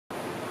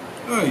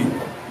Hi.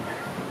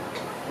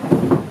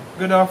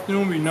 Good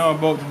afternoon. We're now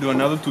about to do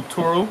another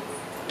tutorial.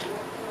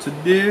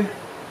 Today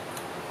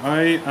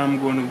I am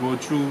going to go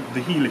through the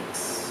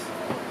Helix.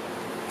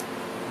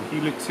 The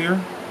Helix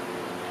here.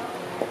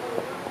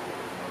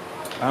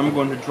 I'm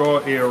going to draw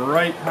a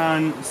right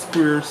hand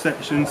square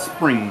section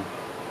spring.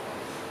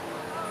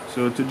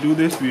 So to do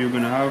this we are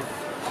going to have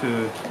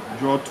to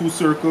draw two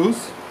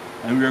circles,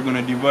 and we are going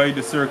to divide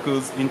the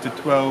circles into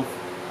 12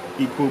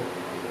 equal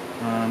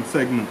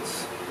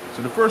segments.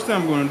 So the first thing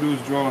I'm going to do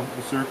is draw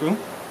the circle,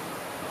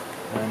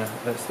 and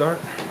let's start.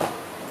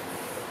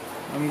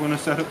 I'm going to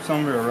set up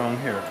somewhere around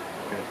here.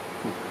 Okay,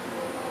 cool.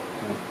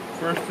 So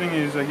first thing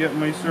is I get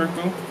my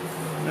circle.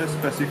 Let's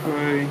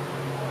specify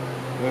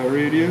the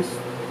radius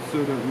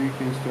so that we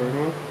can start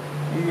off.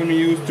 I'm going to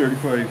use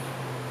 35.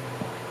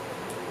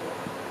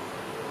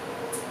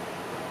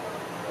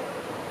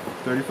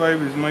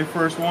 35 is my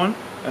first one,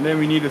 and then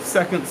we need a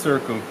second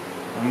circle.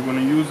 I'm going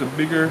to use a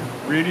bigger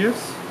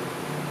radius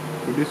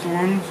for this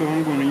one, so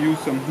I'm going to use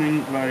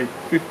something like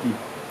 50.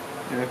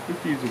 Yeah,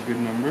 50 is a good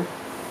number.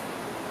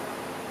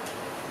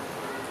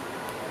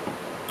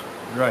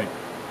 Right.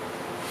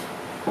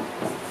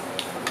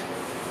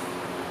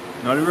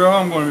 Now the way how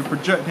I'm going to be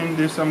projecting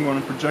this, I'm going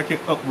to project it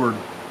upward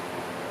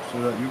so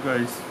that you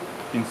guys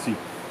can see.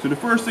 So the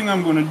first thing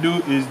I'm going to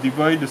do is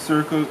divide the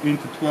circle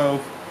into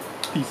 12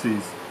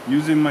 pieces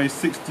using my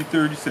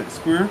 60-30 set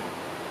square.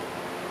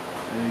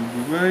 And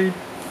divide.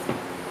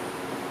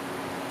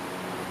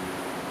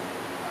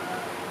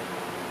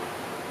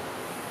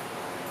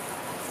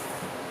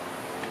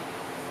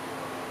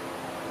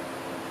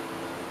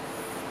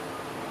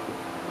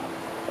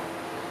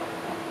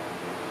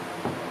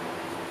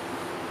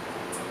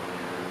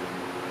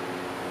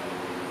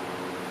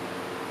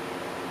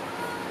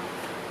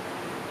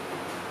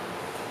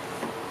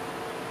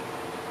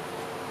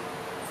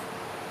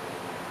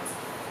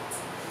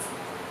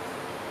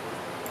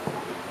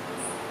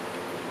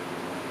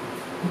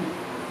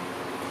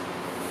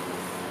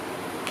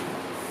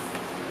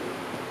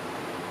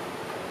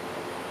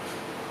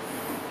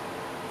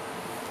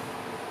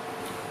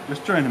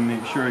 Just trying to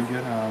make sure I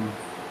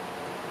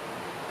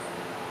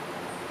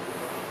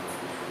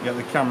get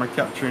the camera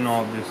capturing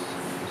all this.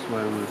 That's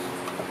why I was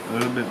a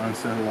little bit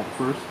unsettled at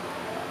first.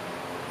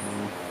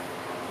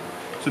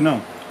 So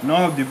now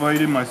I've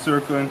divided my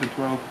circle into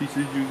 12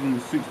 pieces using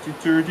the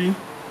 60-30.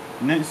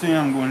 Next thing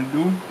I'm going to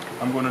do,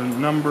 I'm going to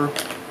number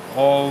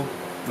all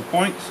the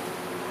points.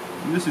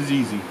 And this is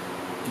easy.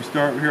 You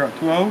start here at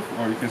 12,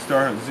 or you can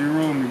start at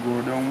 0 and we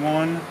go down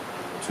 1,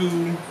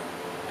 2,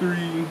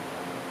 3,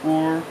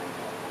 4,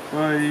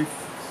 5,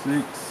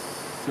 6,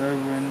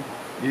 7,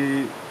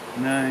 8,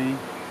 9,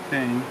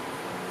 10,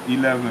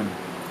 11.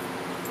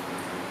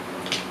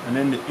 And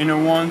then the inner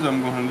ones,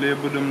 I'm going to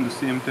label them the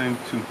same time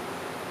too.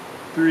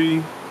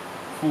 3,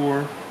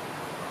 4,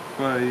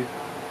 5,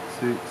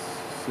 6,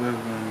 7,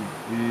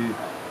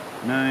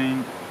 8,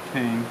 9,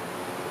 10,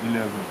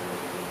 11.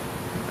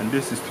 And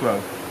this is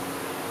 12.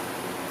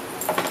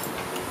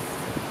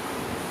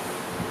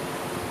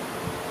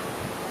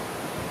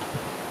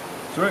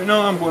 So right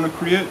now I'm going to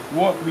create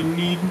what we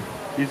need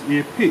is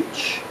a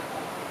pitch.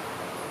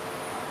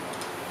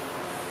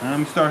 And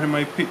I'm starting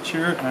my pitch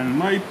here, and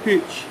my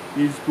pitch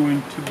is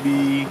going to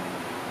be,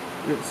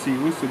 let's see,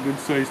 what's a good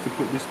size to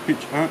put this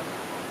pitch at?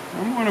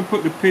 I'm going to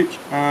put the pitch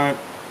at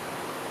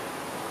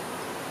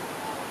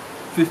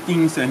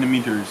 15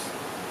 centimeters.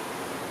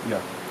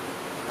 Yeah.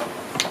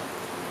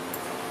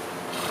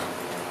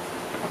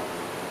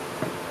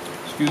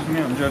 Excuse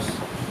me, I'm just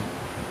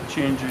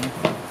changing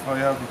how I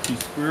have the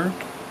T-square.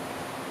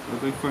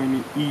 But I find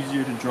it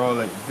easier to draw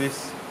like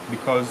this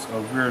because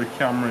of where the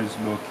camera is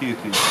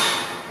located.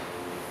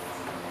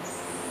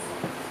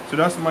 So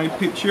that's my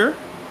picture.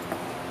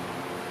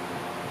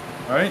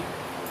 Alright.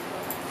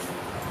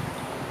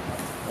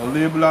 I'll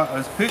label that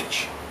as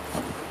pitch.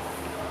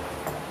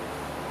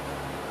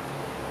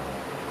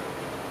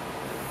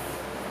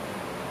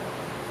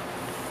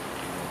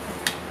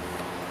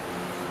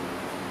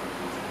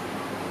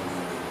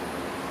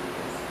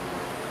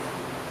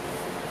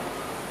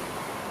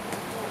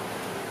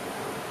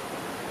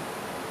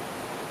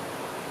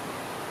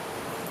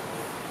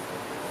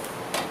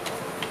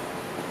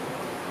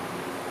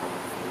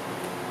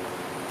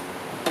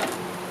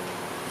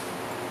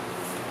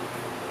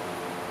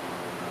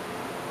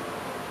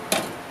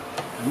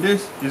 And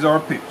this is our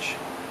pitch.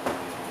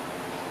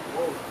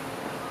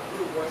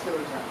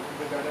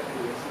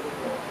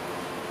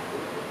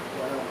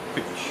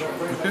 Pitch.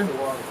 Okay.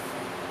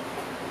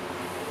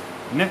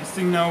 Next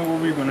thing now,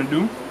 what we're going to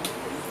do,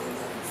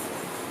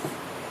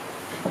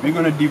 we're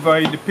going to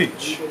divide the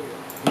pitch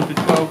into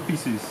 12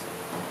 pieces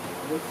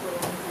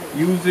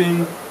using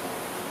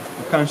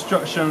the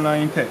construction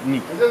line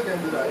technique.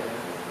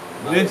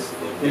 This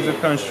is a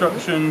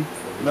construction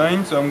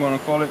line, so I'm going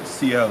to call it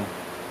CL,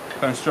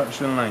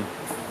 construction line.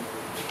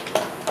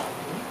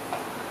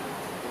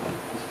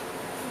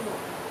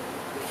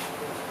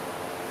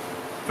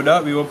 For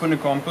that, we open the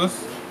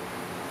compass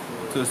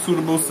to a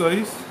suitable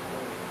size.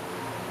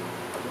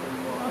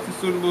 That's a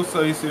suitable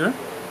size here.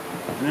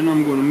 And then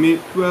I'm going to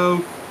make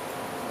 12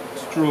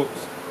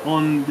 strokes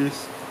on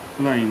this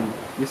line,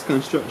 this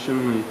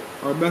construction line,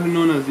 or better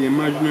known as the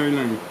imaginary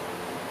line.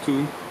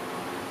 2,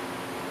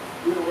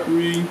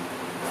 3,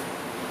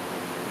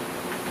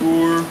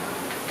 4,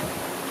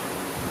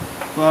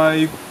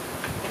 5,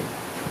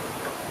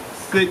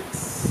 6,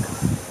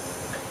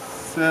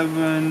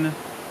 7,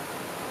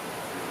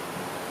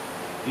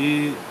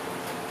 8,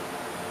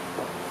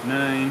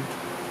 9,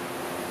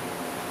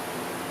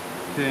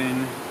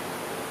 10,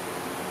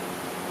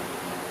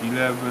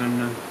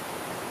 11,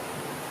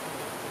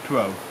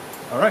 12.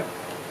 Alright.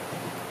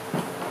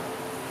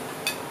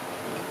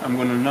 I'm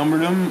going to number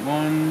them.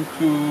 1,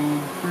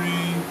 2,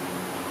 3,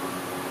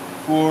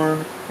 4,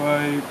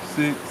 5,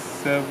 6,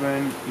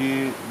 7,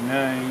 8,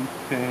 9,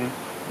 10,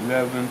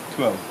 11,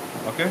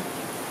 12. Okay?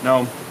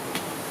 Now,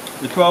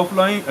 the 12th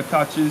line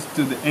attaches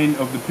to the end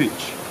of the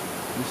pitch.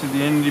 This is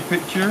the end of the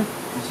picture.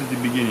 This is the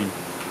beginning.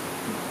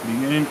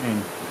 Beginning,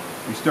 end.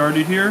 We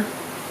started here.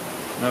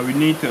 Now we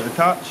need to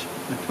attach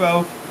the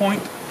 12th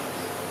point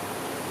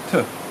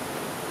to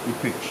the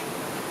pitch.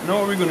 Now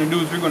what we're going to do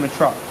is we're going to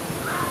drop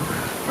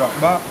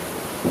back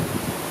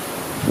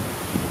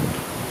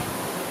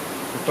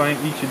to find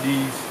each of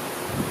these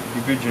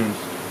divisions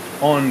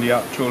on the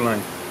actual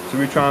line. So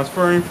we're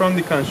transferring from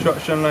the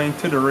construction line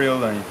to the rail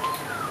line.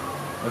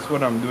 That's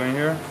what I'm doing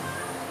here.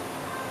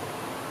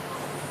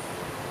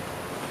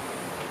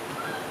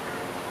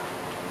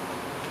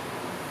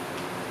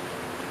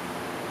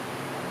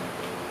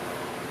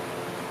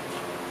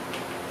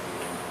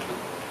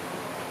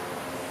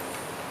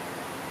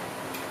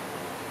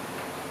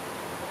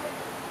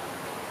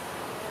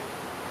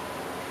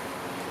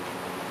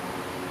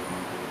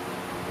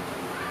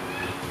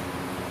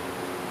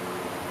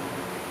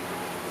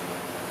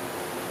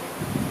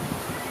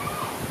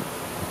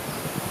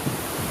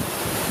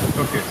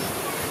 Okay,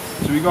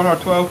 so we got our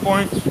 12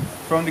 points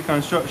from the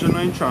construction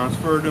line,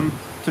 transferred them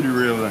to the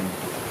rail line.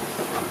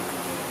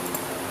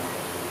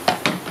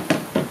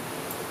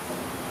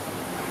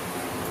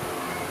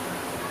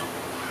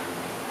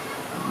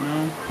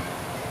 Now,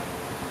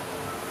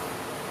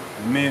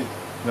 we made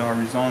the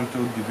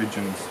horizontal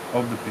divisions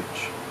of the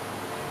pitch.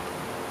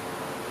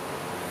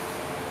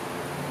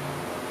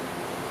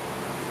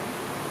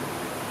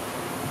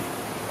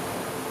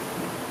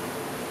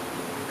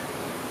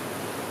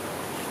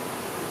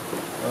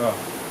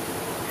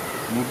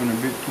 Moving a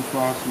bit too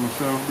fast for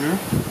myself there.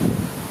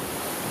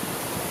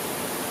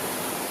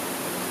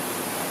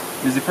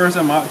 This is the first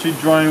time I'm actually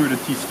drawing with a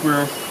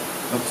T-square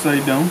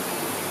upside down.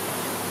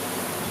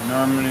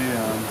 Normally I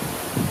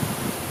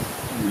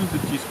use the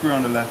T-square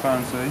on the left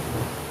hand side.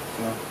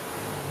 So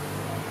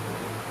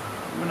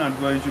I'm going to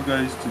advise you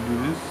guys to do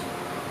this.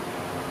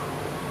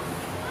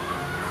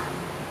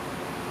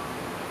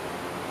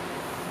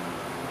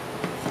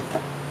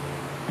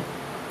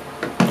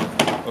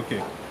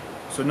 Okay.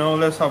 So now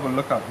let's have a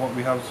look at what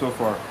we have so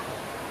far.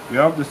 We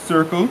have the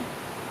circle,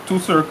 2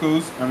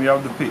 circles, and we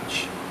have the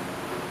pitch.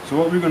 So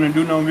what we're going to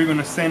do now, we're going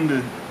to send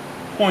the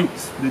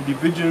points, the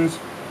divisions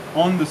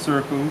on the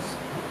circles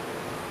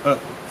up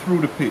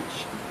through the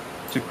pitch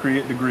to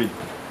create the grid.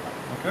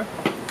 Okay?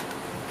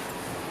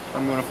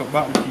 I'm going to put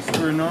back the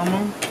T-square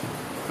normal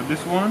for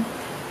this one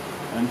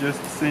and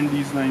just send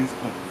these lines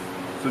up.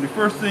 So the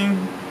first thing,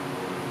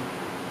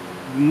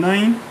 the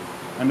 9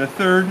 and the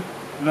 3rd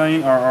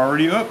line are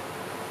already up.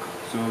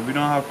 So we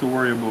don't have to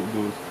worry about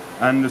those.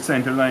 And the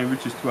center line,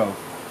 which is 12.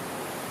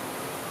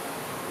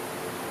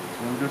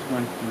 So I'm just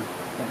going to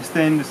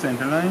extend the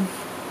center line.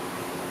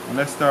 And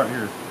let's start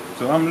here.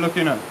 So I'm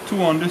looking at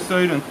 2 on this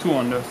side and 2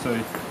 on that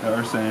side that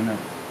are saying that.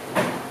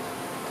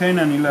 10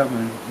 and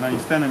 11,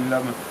 lines 10 and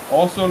 11.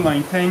 Also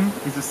line 10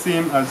 is the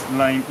same as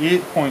line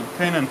 8. Point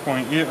 10 and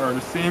point 8 are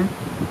the same.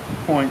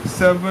 Point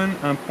 7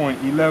 and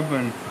point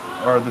 11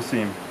 are the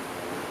same.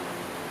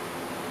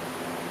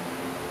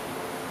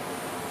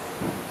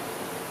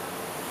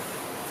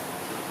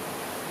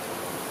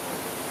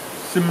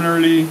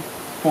 Similarly,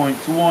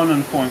 points 1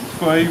 and points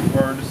 5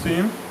 are the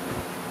same,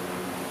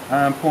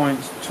 and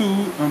points 2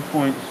 and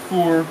points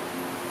 4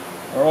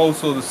 are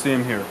also the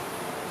same here.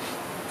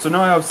 So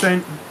now I have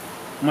sent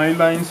my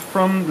lines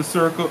from the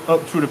circle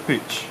up through the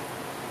pitch.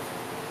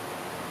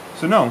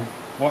 So now,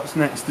 what's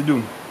next to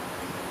do?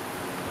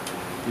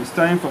 It's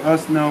time for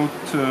us now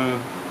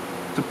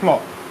to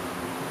plot.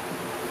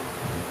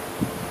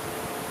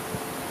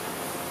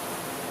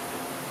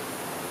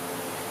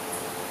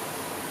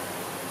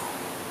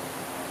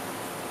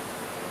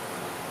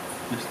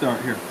 Let's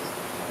start here.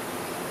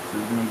 So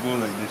we're going to go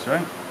like this,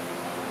 right?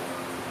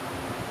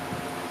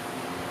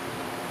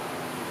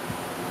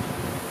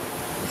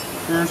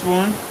 First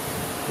one,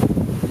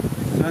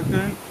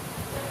 second,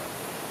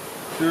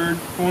 third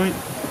point,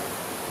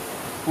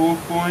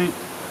 fourth point,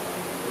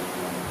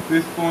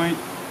 fifth point.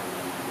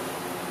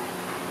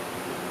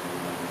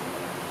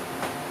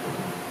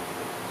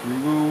 So we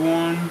go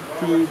 1,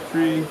 2,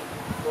 3,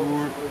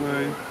 4,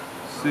 5,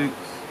 6,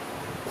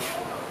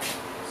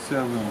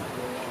 7.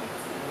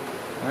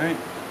 Right?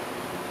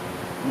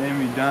 And then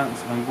we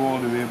dance and go all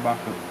the way back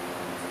up.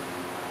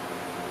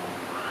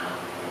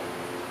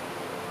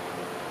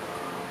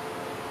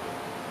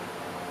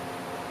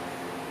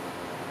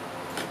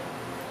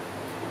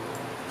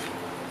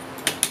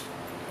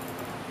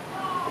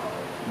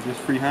 Just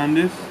freehand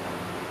this.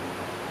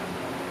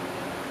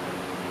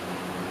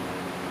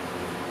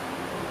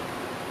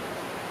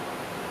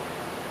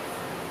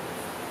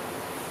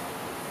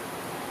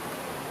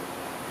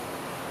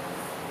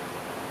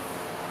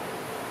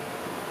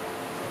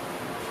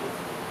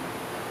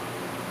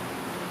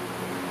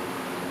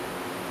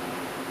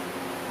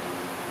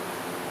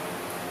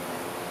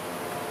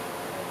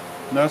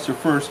 That's your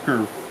first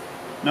curve.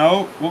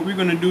 Now what we're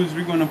going to do is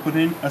we're going to put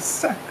in a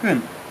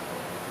second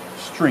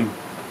string.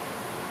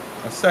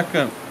 A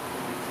second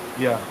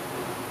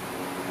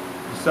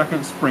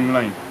spring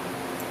line.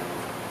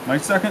 My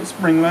second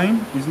spring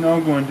line is now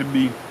going to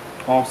be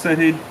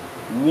offsetted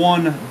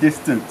one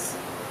distance.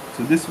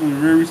 So this was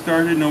where we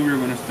started. Now we're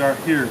going to start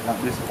here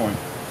at this point.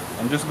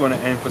 I'm just going to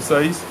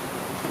emphasize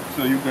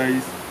so you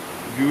guys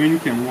viewing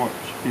can watch,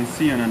 can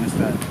see and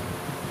understand.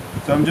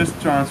 So I'm just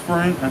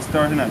transferring and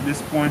starting at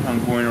this point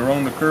and going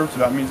around the curve, so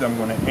that means I'm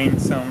going to end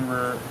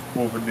somewhere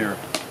over there.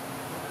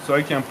 So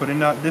I can put in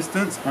that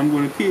distance. I'm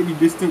going to take the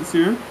distance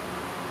here,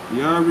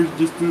 the average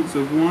distance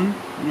of 1,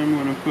 and I'm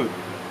going to put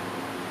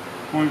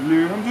point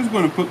there. I'm just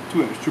going to put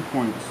 2 extra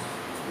points.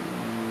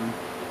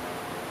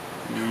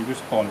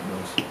 Just call it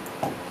those.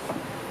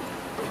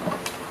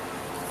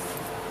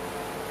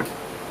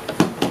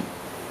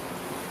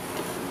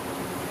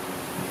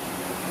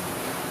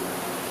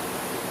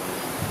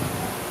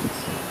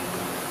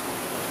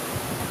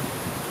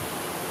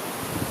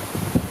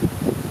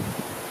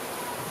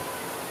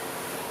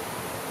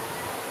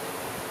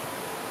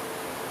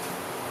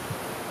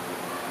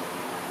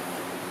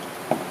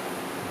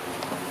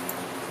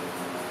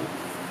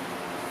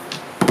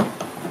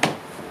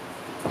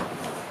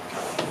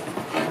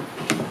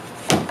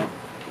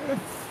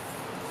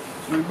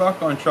 We're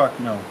back on track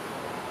now.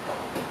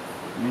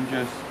 Let me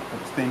just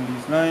extend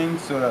these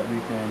lines so that we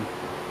can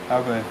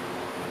have an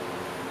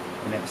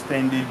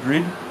extended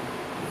grid,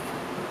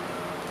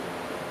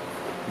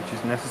 which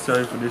is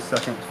necessary for this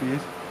second phase.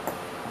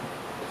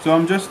 So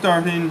I'm just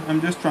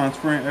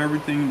transferring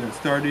everything that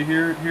started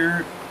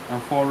here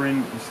and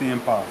following the same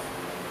path.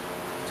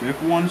 So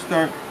if 1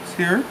 starts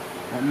here,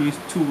 that means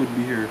 2 would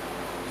be here.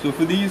 So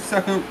for these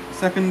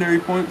secondary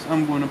points,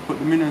 I'm going to put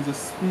them in as a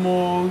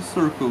small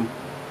circle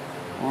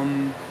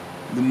on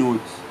the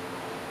nodes.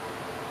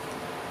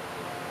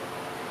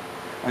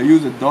 I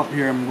use a dot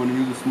here, I'm going to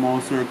use a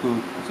small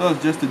circle, so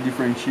it's just to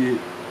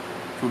differentiate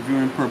for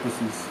viewing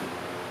purposes.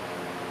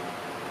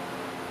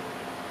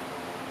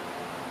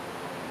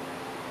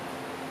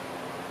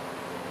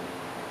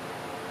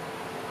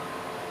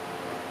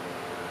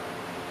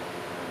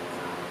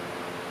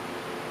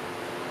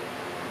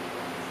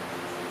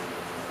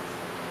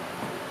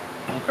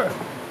 Okay.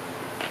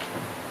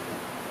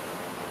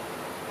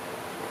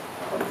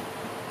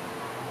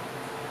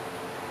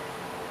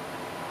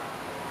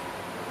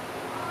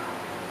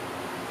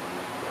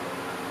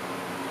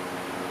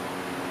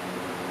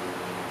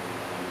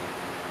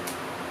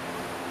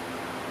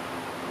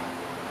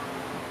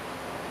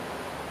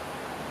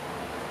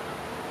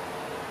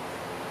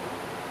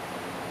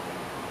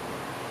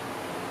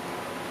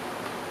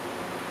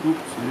 Oops,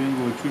 I didn't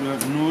go through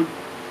that node.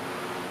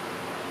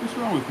 What's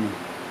wrong with me?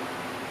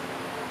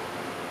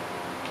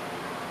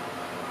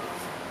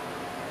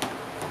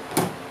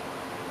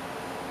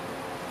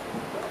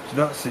 So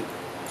that's it.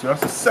 So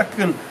that's the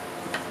second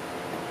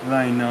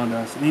line now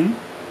that's in.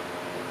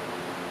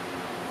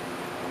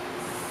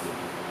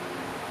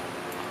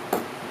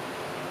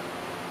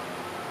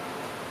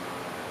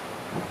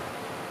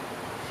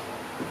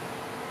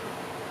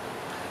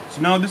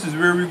 So now this is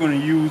where we're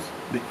going to use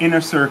the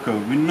inner circle.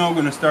 We're now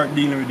going to start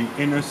dealing with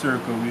the inner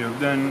circle. We have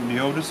done the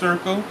outer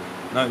circle.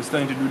 Now it's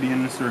time to do the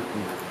inner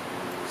circle.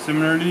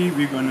 Similarly,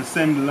 we're going to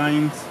send the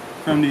lines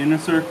from the inner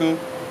circle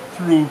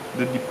through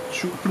the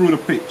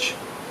pitch.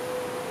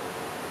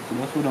 So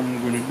that's what I'm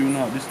going to do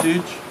now at this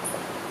stage.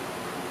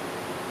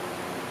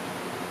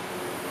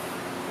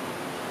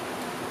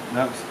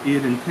 That's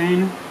 8 and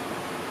 10,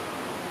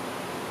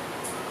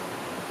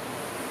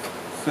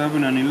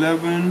 7 and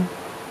 11.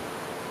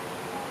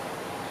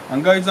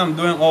 And guys, I'm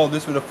doing all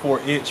this with a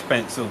 4H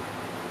pencil.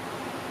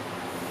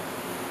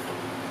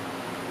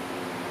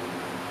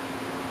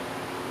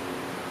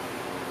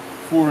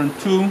 Four and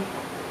 2,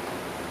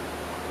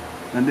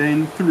 and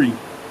then 3.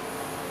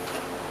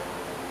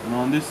 And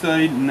on this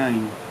side,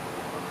 9.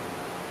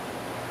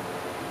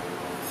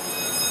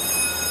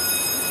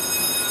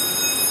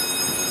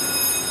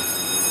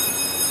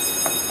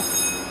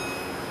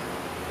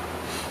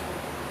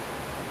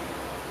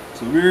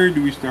 So where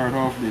do we start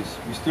off this?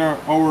 We start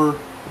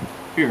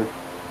here.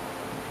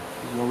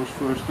 This is our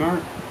first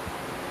start.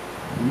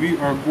 And we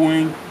are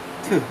going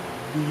to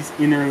these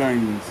inner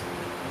lines.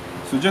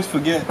 So just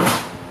forget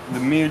the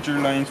major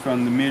lines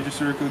from the major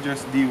circle,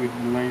 just deal with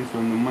the lines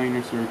from the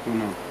minor circle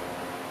now.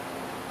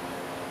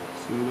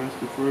 So that's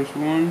the first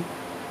one.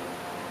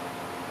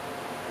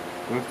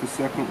 That's the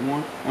second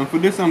one. And for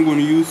this I'm going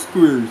to use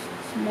squares.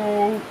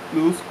 Small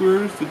little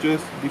squares to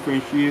just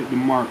differentiate the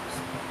marks.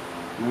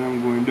 And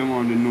I'm going down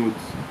on the nodes.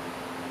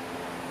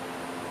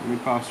 Let me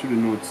pass through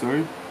the nodes,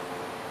 sorry.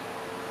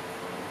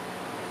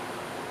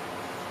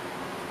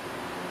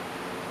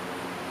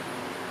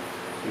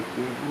 Take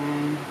that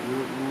one,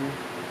 that one,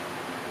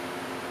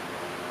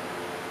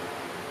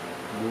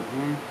 that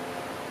one.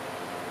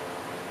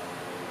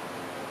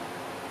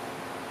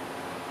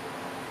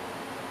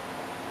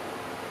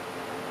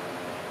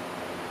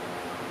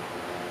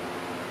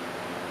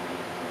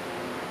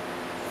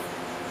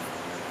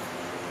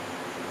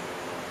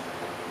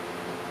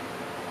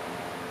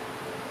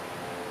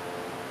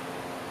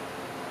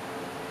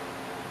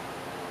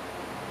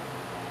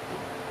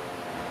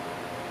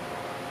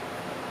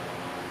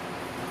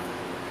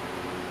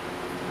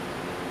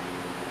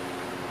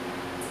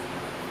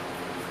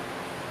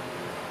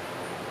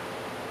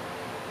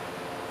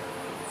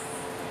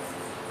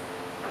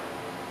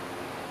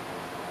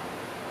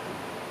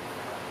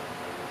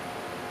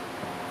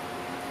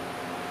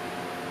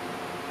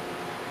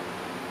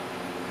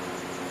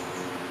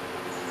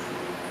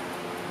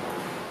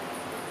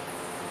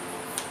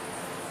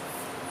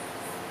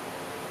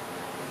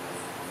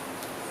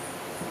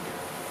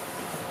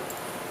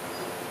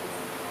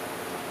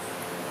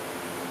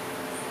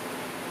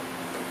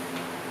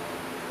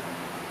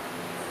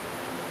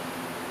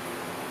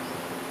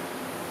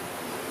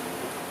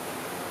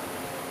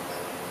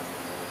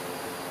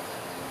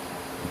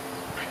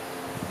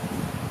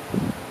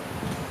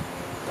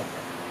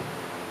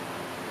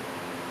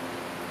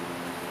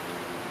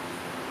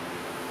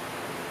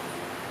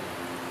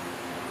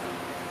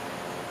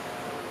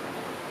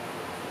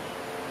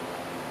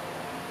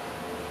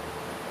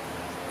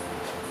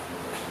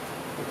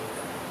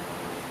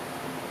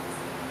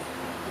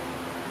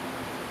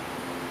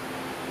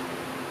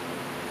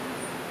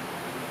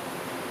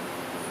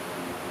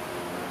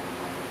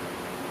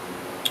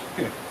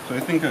 Okay, so I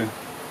think I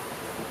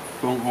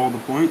found all the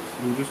points.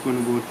 I'm just going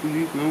to go through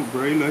these now,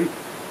 very light.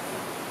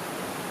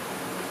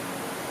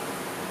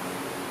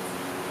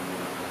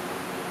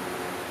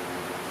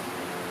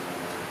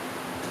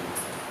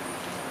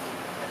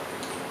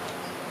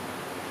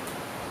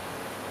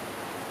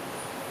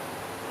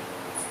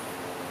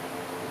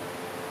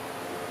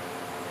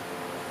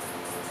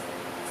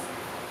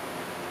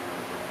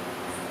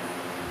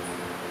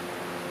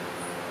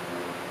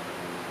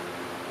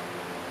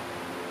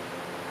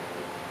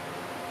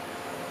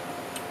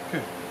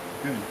 Okay,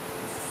 good.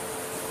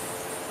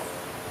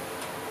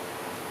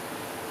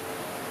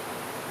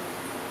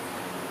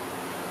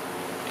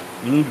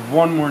 We need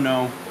one more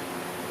now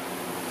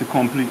to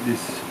complete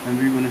this, and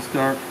we're going to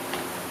start.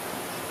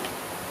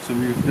 So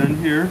we've done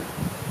here,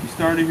 we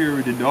started here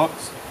with the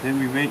dots, then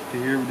we went to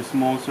here with the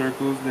small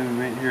circles, then we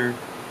went here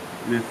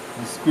with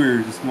the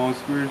squares, the small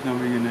squares. Now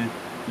we're going to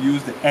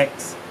use the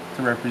X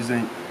to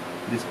represent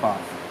this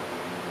path.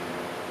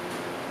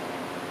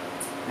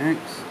 X.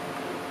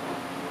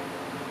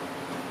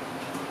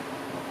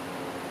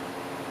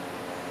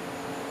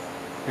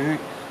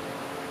 X.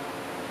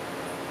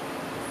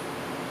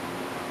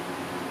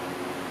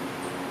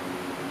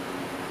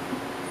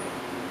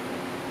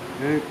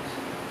 X.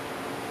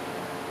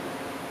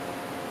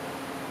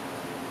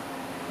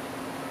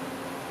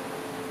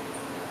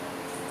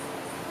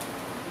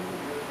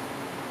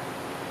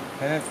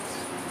 X.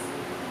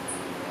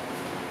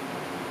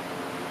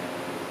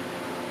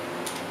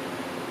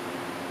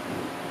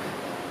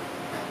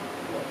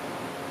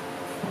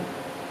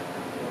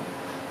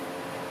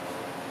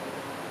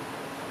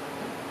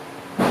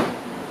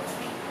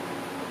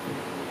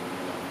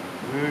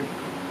 X.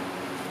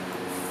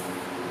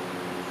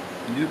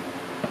 Yep.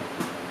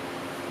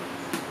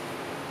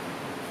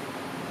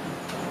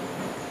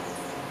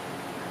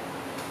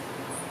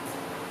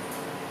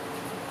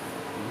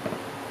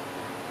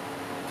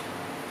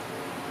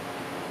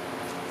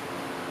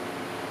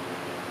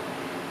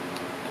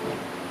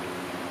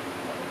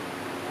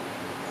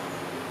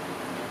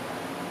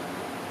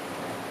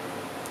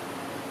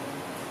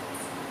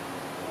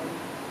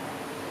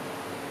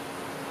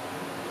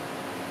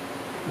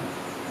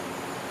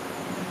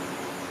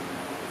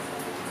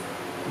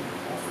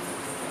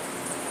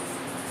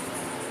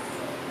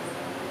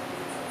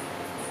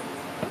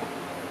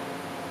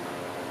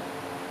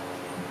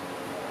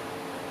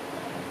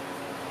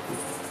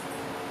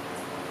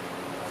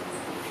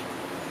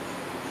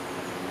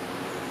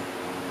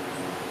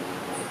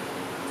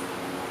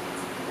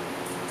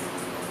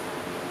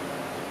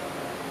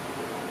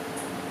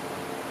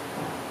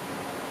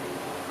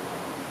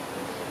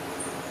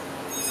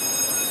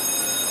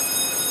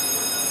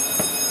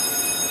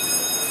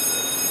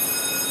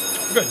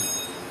 Good.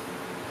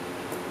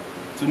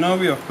 So now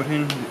we have put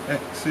in the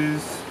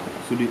X's.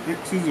 So the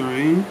X's are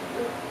in,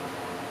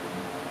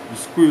 the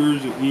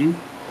squares are in,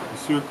 the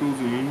circles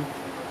are in,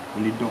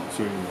 and the dots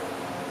are in.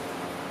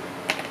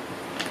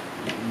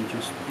 Let me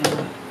just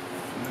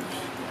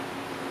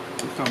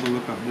let's have a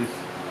look at this.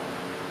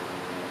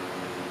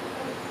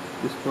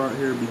 This part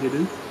here will be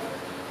hidden.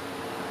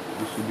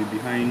 This will be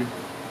behind.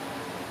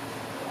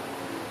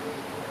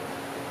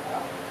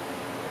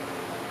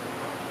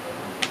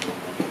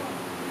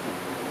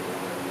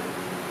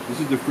 This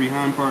is the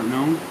freehand part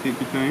now. Take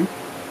your time.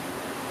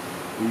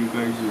 When you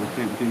guys are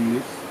attempting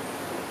this.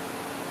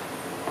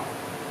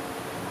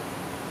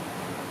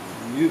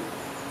 Yep.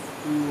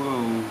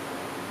 Whoa.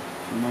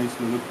 Nice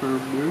little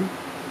curve there.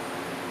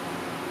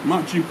 I'm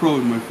actually proud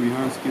of my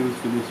freehand skills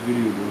for this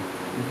video though.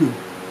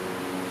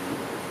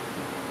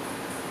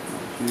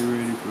 Actually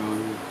really proud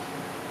of it.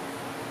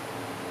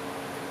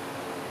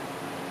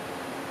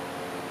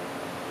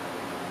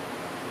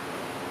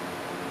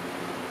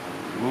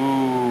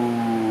 Whoa,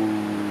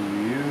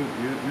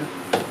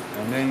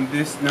 yeah. And then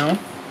this now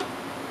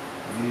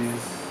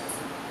is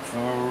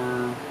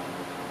our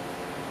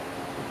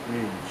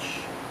edge.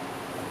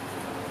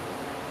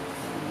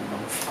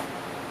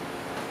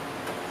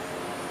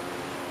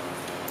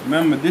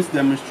 Remember, this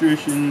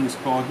demonstration is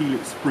called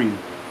Helix Spring.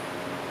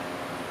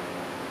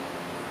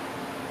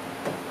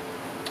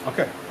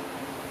 Okay.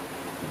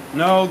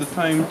 Now the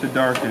time to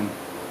darken.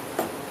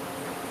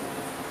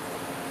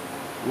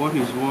 What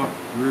is what?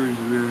 Where is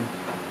where?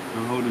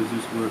 And how does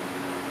this work?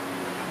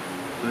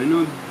 So I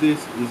know this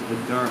is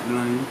a dark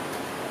line.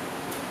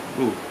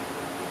 Oh.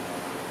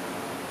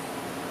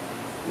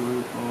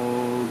 Going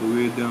all the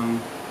way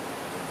down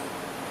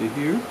to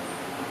here.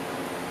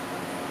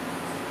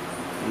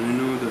 And I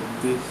know that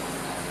this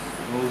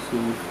also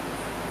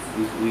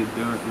is a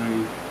dark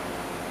line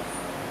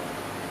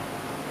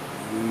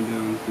going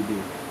down to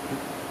there.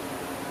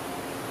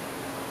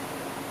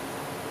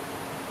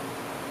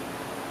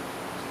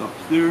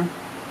 Stops there.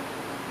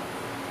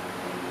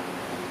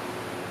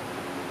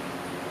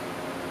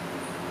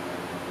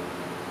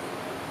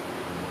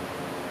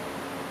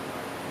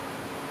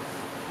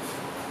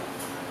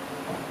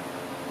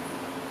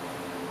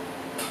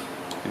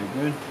 Okay,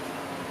 good.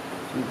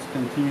 So let's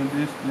continue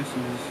this. This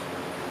is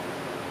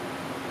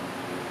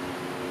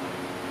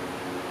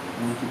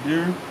going to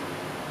there.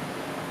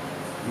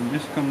 And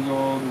this comes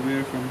all the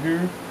way from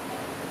here.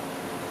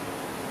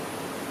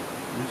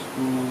 This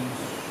goes.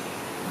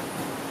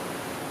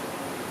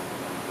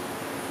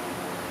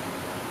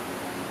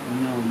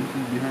 No, this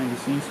is behind the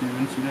scenes, so you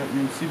didn't see that. You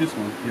didn't see this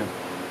one. Yeah.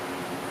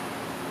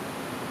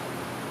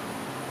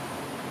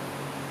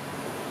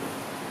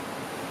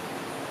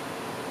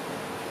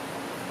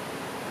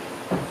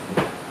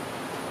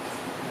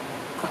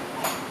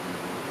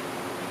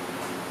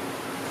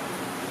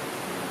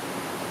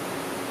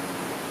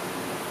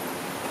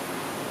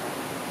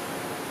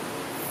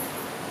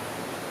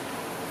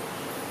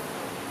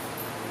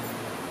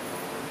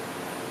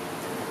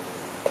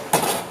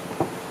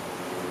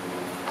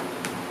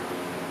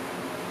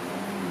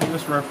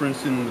 Just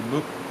referencing the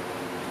book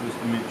just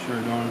to make sure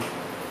I don't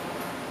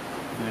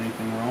do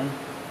anything wrong.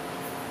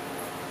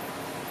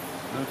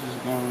 That's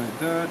just going like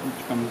that,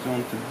 which comes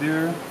down to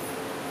there.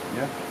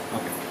 Yeah,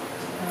 okay.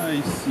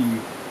 I see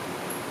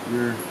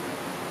where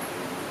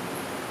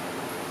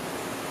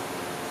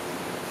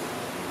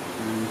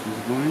this is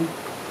going.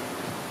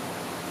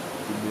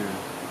 To there.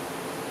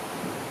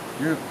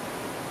 Yep.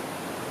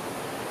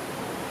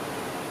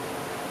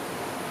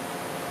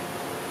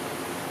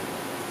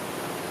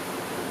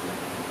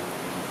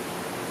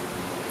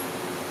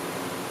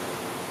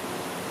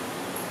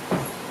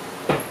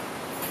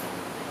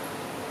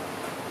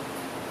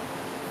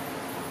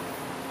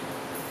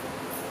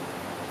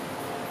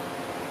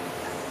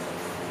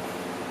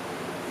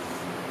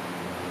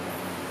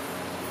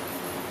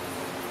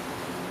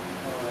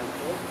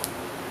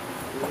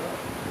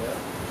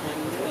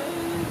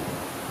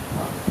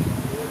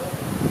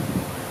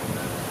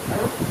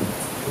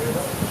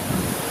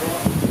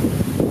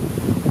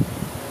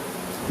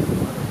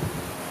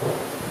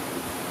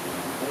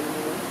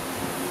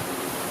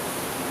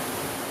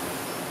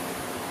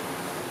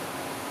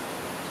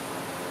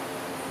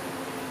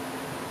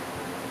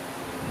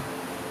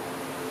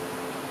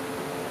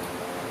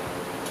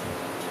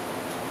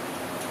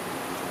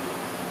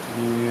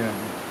 Yeah,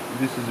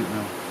 this is it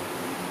now.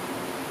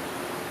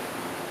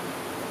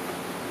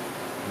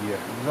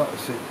 Yeah,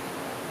 that's it.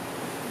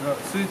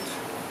 That's it.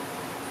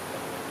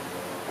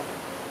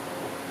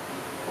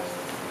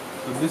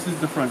 So this is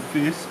the front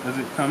face as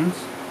it comes.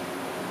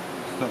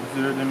 Stops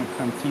there, then it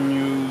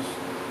continues,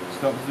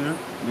 stops there.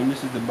 Then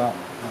this is the back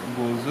that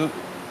goes up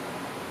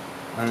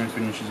and then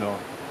finishes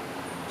off.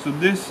 So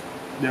this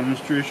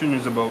demonstration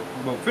is about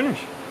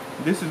finish.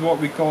 This is what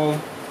we call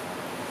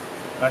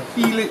a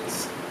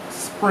Helix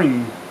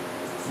spring.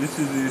 This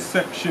is a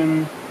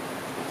section,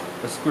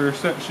 a square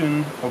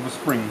section of a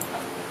spring.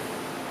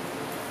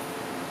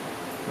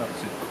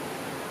 That's it.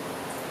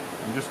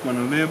 I'm just going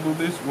to label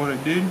this what I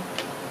did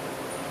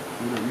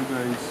so that you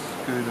guys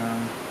could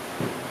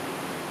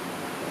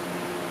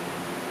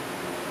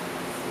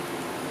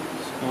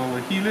it's called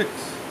a Helix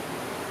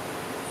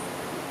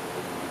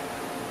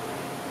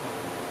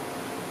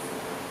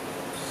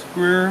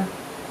square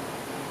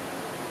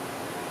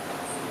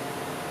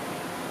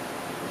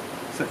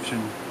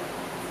section.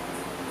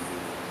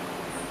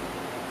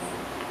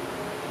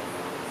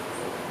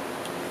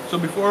 So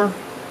before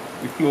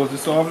we close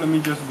this off, let me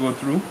just go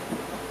through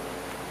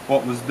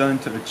what was done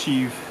to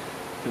achieve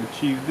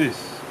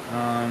this.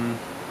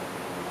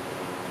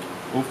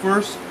 Well,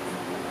 first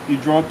you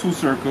draw two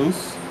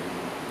circles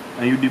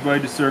and you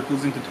divide the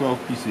circles into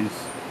 12 pieces.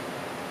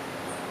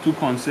 Two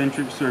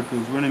concentric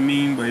circles. What I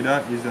mean by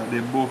that is that they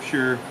both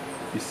share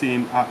the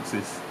same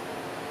axis.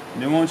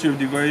 Then once you've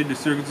divided the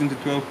circles into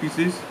 12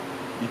 pieces,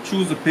 you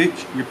choose a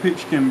pitch. Your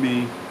pitch can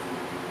be,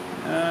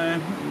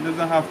 it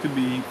doesn't have to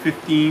be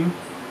 15,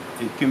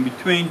 it can be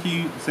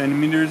 20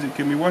 centimeters, it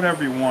can be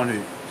whatever you want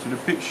it. So the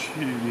pitch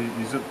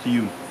is up to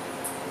you.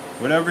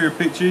 Whatever your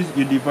pitch is,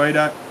 you divide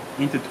that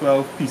into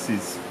 12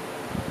 pieces.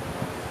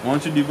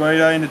 Once you divide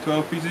that into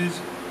 12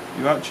 pieces,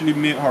 you actually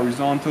make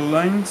horizontal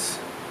lines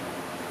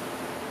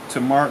to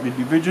mark the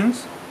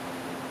divisions,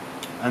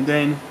 and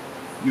then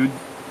you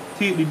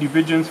take the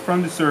divisions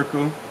from the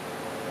circle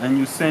and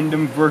you send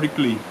them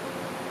vertically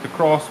to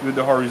cross with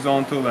the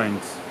horizontal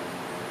lines,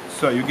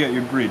 so you get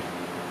your grid.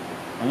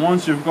 And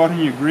once you've gotten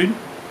your grid,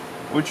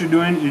 what you're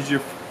doing is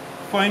you're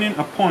finding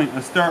a point,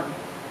 a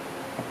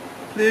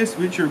place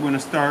which you're going to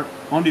start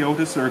on the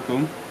outer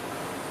circle,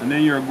 and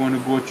then you're going to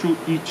go through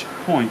each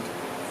point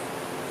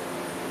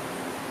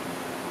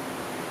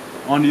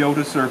on the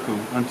outer circle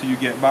until you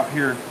get back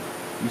here.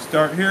 You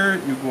start here,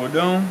 you go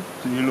down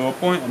to your lower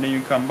point, and then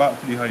you come back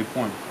to the high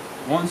point.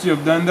 Once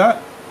you've done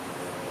that,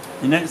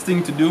 the next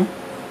thing to do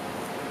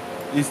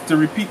is to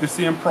repeat the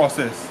same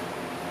process,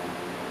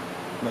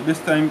 but this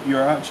time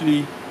you're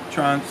actually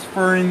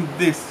transferring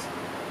this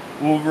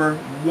over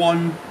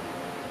one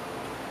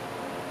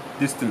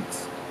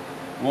distance,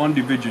 one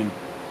division.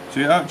 So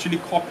you're actually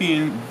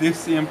copying this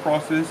same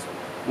process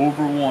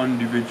over one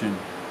division.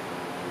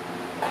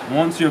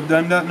 Once you've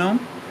done that now,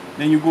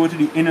 then you go to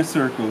the inner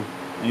circle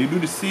and you do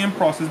the same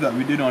process that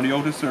we did on the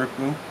outer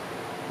circle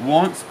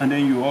once, and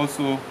then you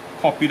also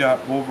copy that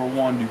over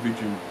one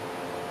division.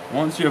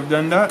 Once you have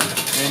done that,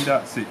 then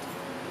that's it.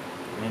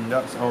 And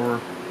that's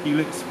our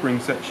Helix spring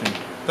section.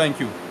 Thank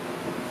you.